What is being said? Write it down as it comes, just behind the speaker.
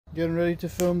Getting ready to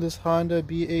film this Honda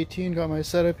B18. Got my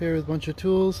setup here with a bunch of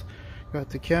tools. Got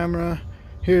the camera.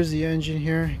 Here's the engine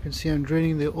here. You can see I'm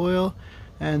draining the oil,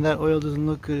 and that oil doesn't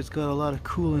look good. It's got a lot of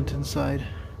coolant inside.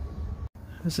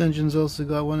 This engine's also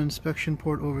got one inspection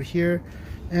port over here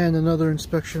and another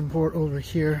inspection port over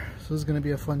here. So this is going to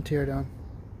be a fun teardown.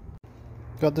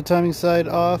 Got the timing side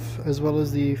off as well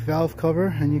as the valve cover,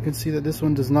 and you can see that this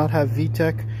one does not have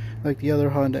VTEC like the other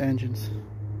Honda engines.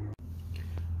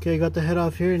 Okay, I got the head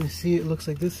off here, and you see it looks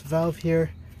like this valve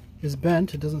here is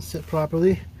bent. It doesn't sit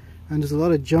properly, and there's a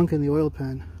lot of junk in the oil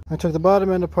pan. I took the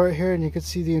bottom end apart here, and you can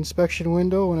see the inspection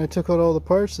window. When I took out all the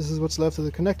parts, this is what's left of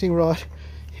the connecting rod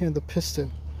and the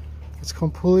piston. It's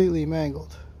completely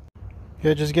mangled.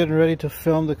 Yeah, just getting ready to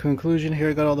film the conclusion here.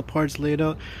 I got all the parts laid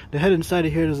out. The head inside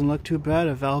of here doesn't look too bad.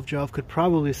 A valve job could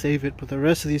probably save it, but the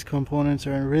rest of these components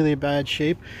are in really bad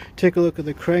shape. Take a look at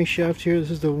the crankshaft here.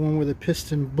 This is the one where the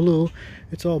piston blew.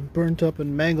 It's all burnt up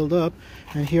and mangled up.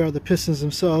 And here are the pistons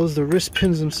themselves. The wrist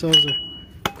pins themselves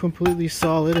are completely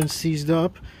solid and seized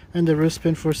up. And the wrist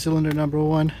pin for cylinder number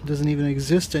 1 doesn't even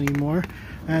exist anymore.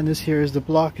 And this here is the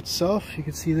block itself. You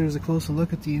can see there's a closer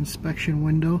look at the inspection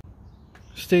window.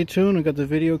 Stay tuned, I got the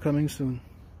video coming soon.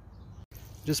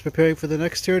 Just preparing for the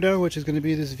next teardown, which is going to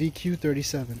be this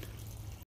VQ37.